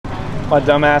My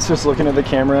dumb ass just looking at the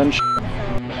camera and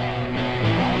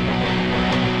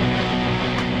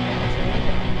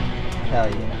Hell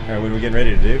yeah. All right, what are we getting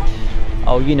ready to do?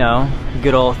 Oh, you know,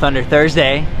 good old Thunder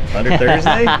Thursday. Thunder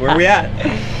Thursday? Where are we at?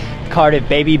 Cardiff,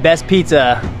 baby. Best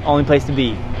pizza. Only place to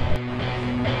be.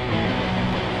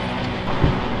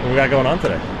 What we got going on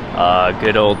today?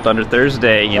 Good old Thunder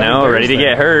Thursday, you know, Thursday. ready to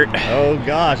get hurt. Oh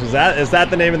gosh, is that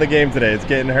the name of the game today? It's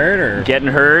getting hurt or? Getting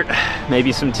hurt,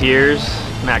 maybe some tears,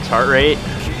 max heart rate,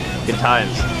 good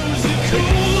times.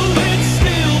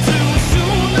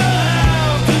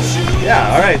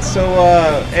 Yeah, all right, so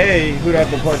who do I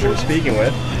have the pleasure of speaking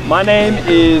with? My name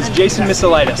is Jason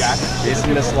Miselitis.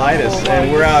 Jason Miselitis,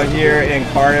 and we're out here in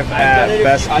Cardiff at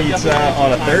Best Pizza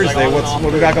on a Thursday. What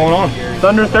do we got going on?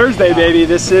 Thunder Thursday, baby.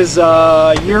 This is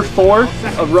year 4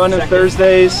 of running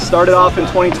Thursdays. Started off in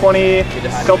 2020.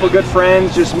 A couple good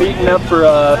friends just meeting up for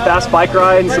a fast bike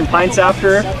ride and some pints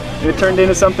after. And it turned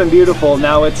into something beautiful.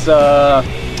 Now it's I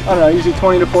don't know, usually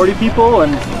 20 to 40 people,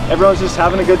 and everyone's just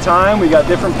having a good time. We got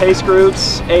different pace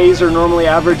groups. A's are normally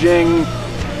averaging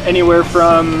anywhere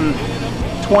from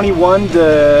 21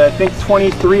 to I think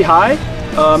 23 high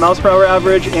miles per hour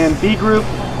average, and B group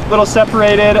a little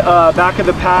separated, back of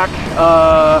the pack,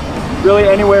 really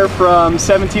anywhere from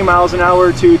 17 miles an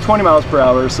hour to 20 miles per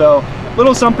hour. So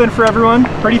little something for everyone.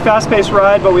 Pretty fast-paced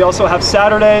ride, but we also have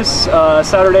Saturdays.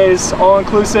 Saturdays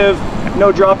all-inclusive,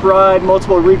 no drop ride,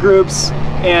 multiple regroups,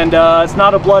 and it's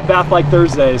not a bloodbath like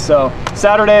Thursday. So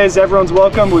Saturdays, everyone's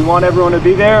welcome. We want everyone to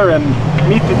be there and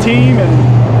meet the team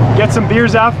and get some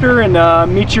beers after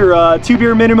and meet your 2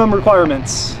 beer minimum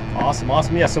requirements. Awesome,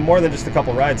 awesome. Yeah, so more than just a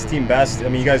couple rides, Team Best. I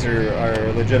mean, you guys are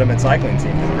a legitimate cycling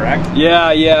team, correct?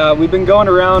 Yeah. We've been going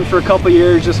around for a couple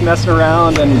years, just messing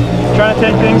around and trying to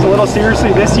take things a little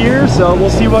seriously this year. So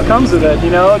we'll see what comes of it. You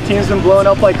know, team's been blowing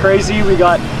up like crazy. We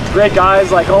got great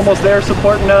guys like Almost There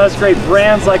supporting us, great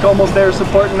brands like Almost There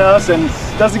supporting us, and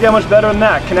it doesn't get much better than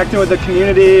that. Connecting with the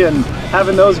community and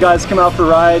having those guys come out for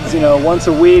rides, you know, once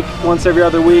a week, once every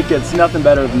other week, it's nothing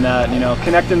better than that. You know,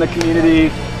 connecting the community,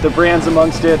 the brands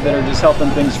amongst it that are just helping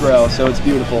things grow, so it's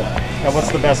beautiful. Now,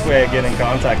 what's the best way of getting in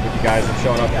contact with you guys and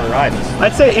showing up for a ride?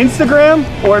 I'd say Instagram,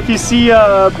 or if you see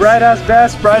Bright Ass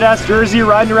Best, Bright Ass Jersey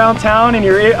riding around town and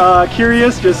you're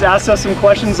curious, just ask us some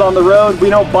questions on the road. We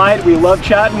don't bite, we love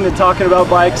chatting and talking about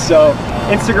bikes, so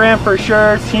Instagram for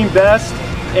sure, Team Best,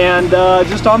 and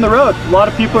just on the road. A lot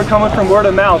of people are coming from word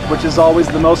of mouth, which is always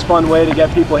the most fun way to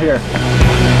get people here.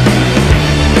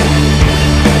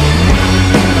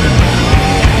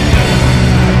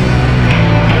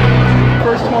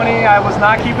 I was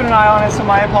not keeping an eye on it, so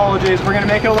my apologies. We're gonna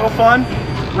make it a little fun,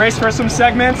 race for some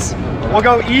segments. We'll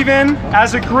go even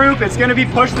as a group. It's gonna be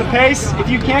push the pace. If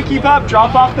you can't keep up,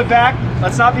 drop off the back.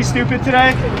 Let's not be stupid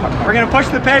today. We're gonna push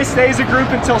the pace, stay as a group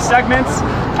until segments.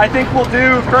 I think we'll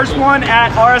do first one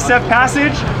at RSF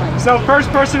Passage. So first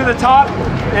person to the top,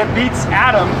 it beats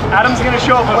Adam. Adam's gonna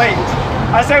show up late.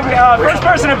 I say first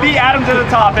person to beat Adam to the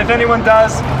top, if anyone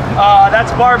does.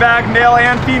 That's bar bag, male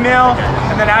and female.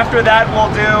 And then after that, we'll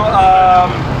do,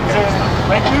 is it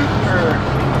Lake Loop?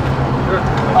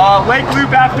 Lake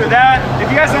Loop after that. If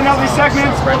you guys don't know these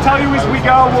segments, we'll tell you as we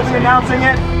go. We'll be announcing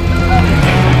it.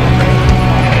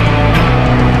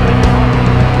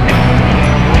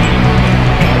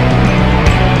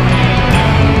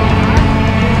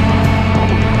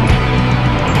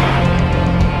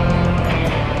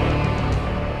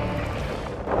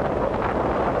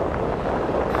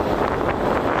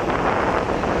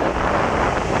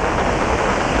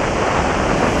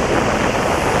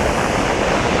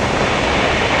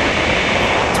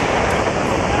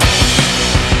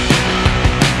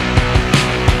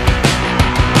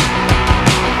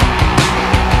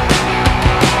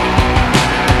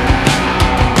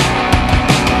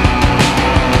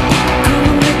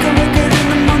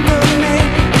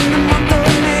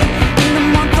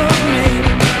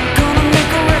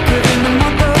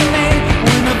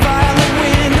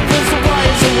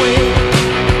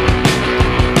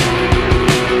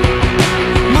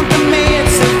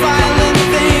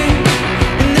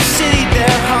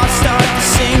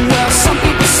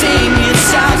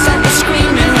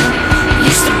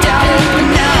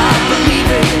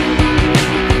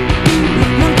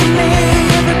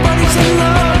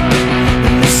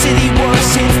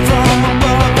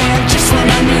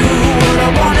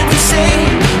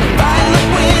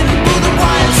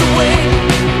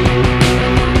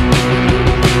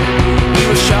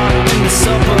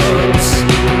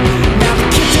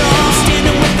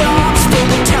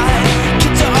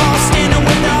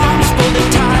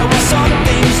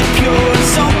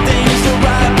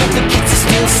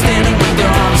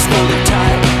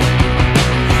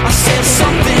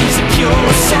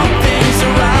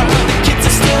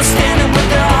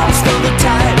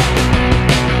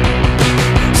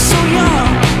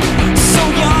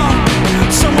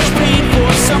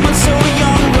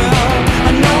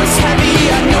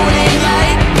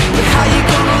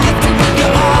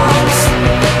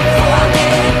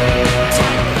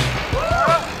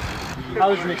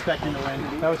 expecting to win.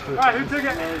 That was true. Alright, who took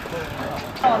it?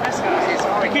 Oh, this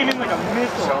guy. It came in like a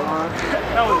missile.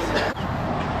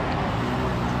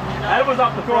 That was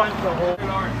off the front.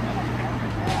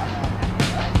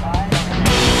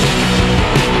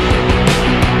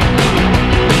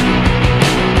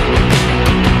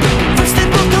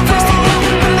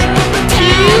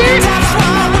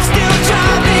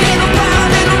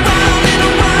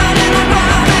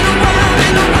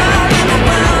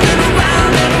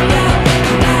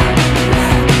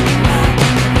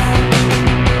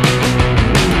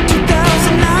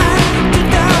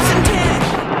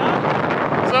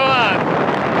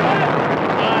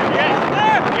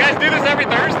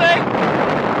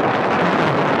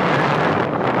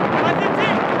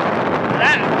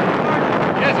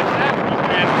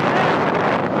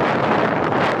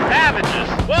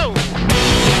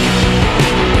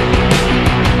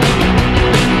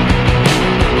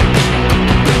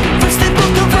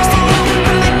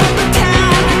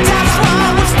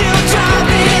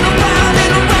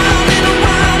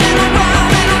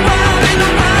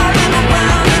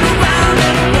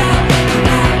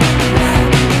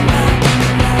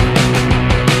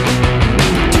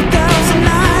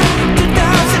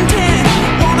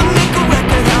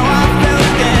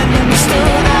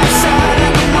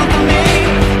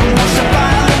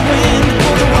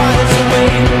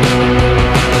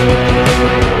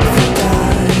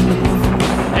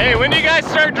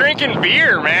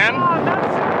 Beer, man.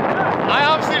 I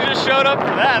obviously just showed up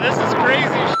for that. This is crazy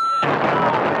shit.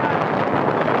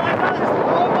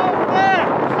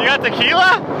 You got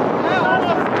tequila?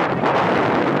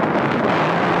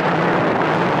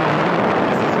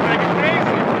 This is freaking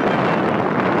crazy.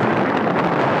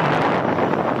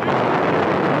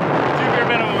 2 beer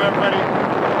minimum, everybody.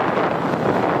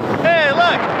 Hey,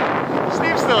 look.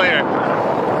 Steve's still here.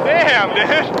 Damn,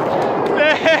 dude.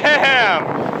 Damn.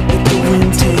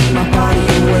 My body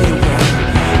away,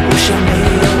 wish I may,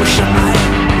 I wish I might.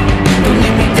 Don't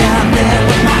leave me down there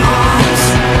with my arms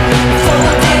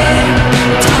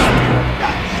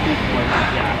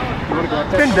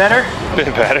folded. Been better.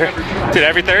 Been better. Dude,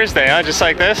 every Thursday, huh? Just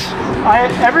like this?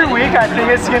 Every week I think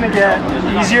it's gonna get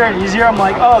easier and easier. I'm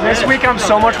like, oh, this week I'm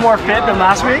so much more fit than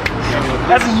last week.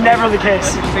 That's never the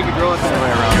case.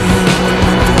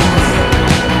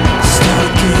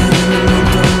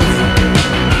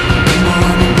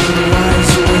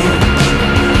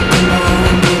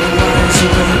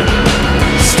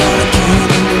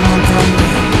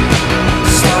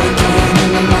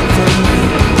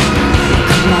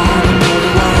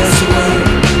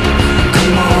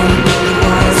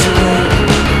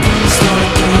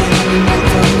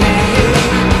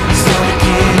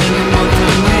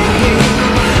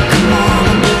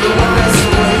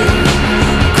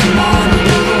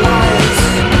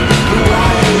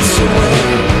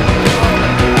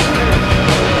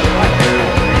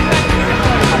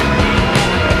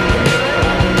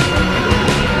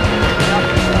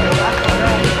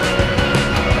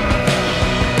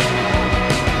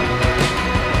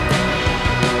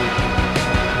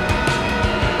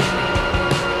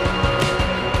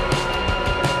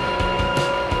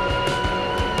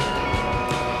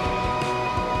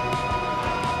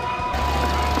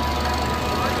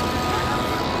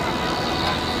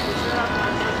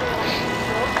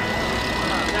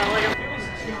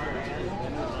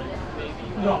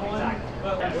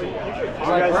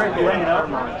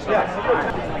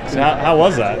 So how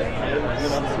was that?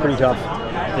 Pretty tough.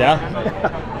 Yeah.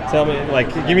 Tell me, like,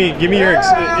 give me your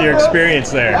experience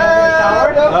there.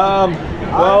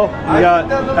 Well, we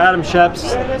got Adam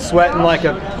Sheps sweating like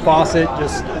a faucet,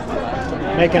 just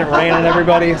making it rain on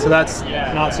everybody, so that's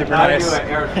not super nice.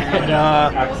 And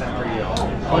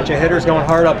a bunch of hitters going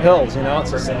hard up hills, you know,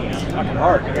 it's just fucking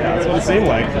hard. Yeah, that's what it seemed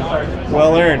like.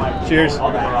 Well earned. Cheers.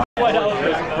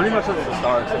 Pretty much at the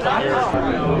start.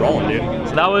 Rolling, dude.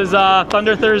 So that was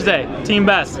Thunder Thursday, team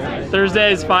best.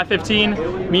 Thursdays,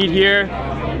 5:15, meet here.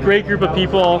 Great group of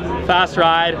people, fast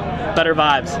ride, better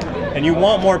vibes. And you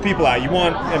want more people out. You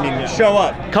want, I mean, show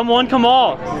up. Come one, come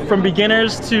all. From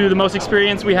beginners to the most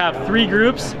experienced, we have 3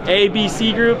 groups, A, B,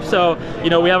 C group. So, you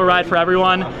know, we have a ride for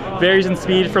everyone. Varies in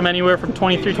speed from anywhere from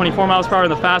 23, 24 miles per hour in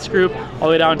the fast group, all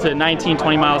the way down to 19,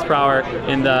 20 miles per hour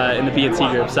in the B and C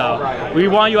group. So we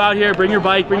want you out here. Bring your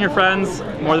bike, bring your friends.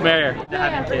 More the merrier.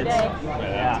 Having kids.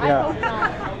 Yeah.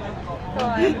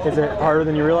 Is it harder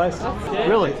than you realized?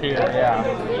 Really? Yeah.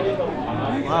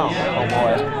 Wow. Oh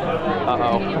boy.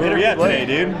 Uh-oh. Where were you at today,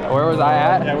 dude? Where was I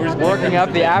at? Yeah, where's working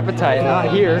up the appetite, not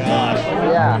here.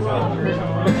 Yeah.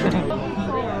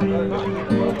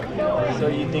 So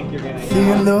you think you're gonna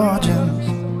Theologians.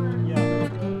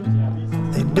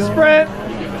 They don't Sprint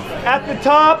at the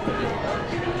top.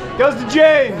 Goes to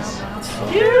James.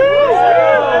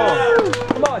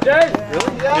 Come on, James.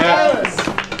 Really? Yes.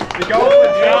 You go with the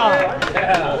job.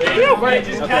 Yeah. Wait,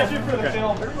 just catch it for the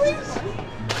film.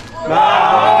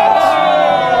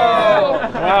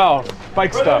 Wow.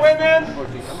 Bike stuff. Women,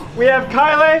 we have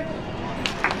Kylie.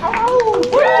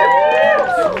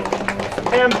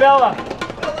 And Bella.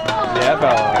 Yeah,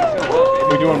 Bella.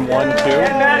 We doing 1, 2?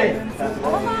 And Maddie.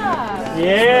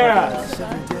 Yeah.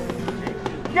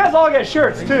 You guys all get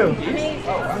shirts too.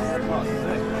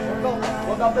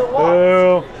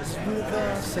 Boo.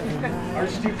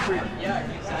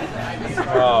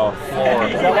 Oh, 4.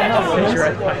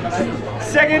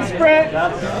 Second sprint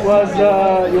was,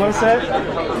 you want to say it?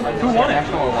 Who won it?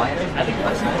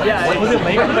 Yeah, was it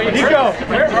Nico?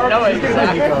 No,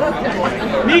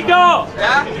 Nico!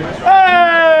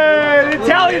 Hey, the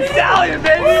Italian stallion,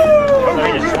 baby!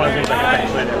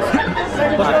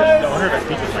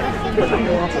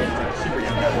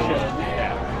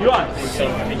 You won.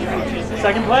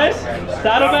 Second place?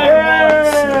 Saddleback.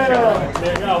 Yeah.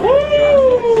 There you go.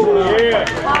 Woo! Yeah.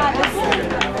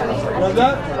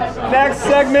 Next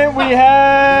segment we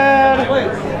had.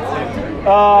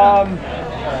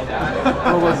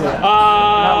 What was it?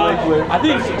 I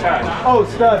think. Oh,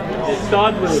 stud.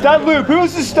 Stud loop. Stud loop.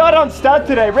 Who's the stud on stud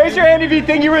today? Raise your hand if you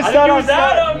think you were stud on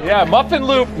stud. Yeah, muffin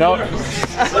loop. No. Yeah.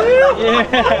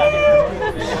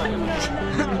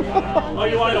 Oh,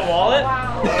 you wanted a wallet?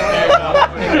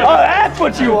 Oh, that's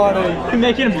what you wanted. I'm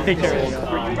making a picture.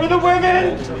 For the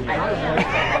women.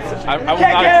 I will not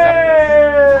accept it.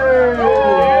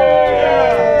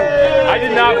 I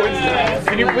did not win.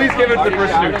 Can you please give it to the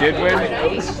person who did win?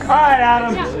 All right,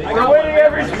 Adam. We're winning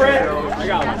every sprint. I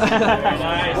got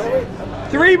one.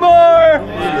 3 more.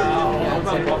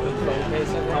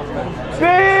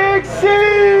 Big C.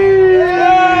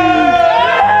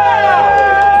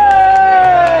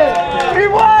 He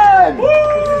won.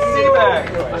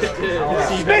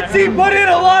 Spitzy put in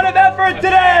a lot of effort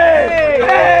today.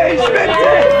 Hey,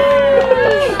 Spitzy.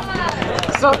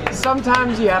 So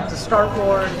sometimes you have to start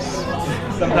more.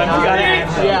 Sometimes you gotta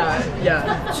answer.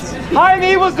 Yeah.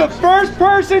 Jaime was the first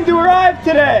person to arrive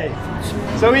today,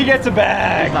 so he gets a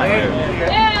bag.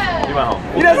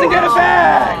 He doesn't get a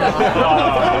bag.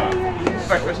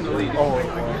 What's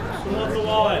the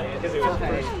wallet?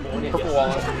 Purple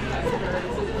wallet.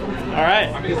 All right.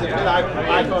 All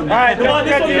right, come on,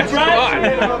 this one you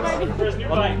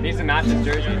tried. Needs to match his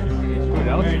jersey. Ooh,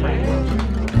 that looks pretty.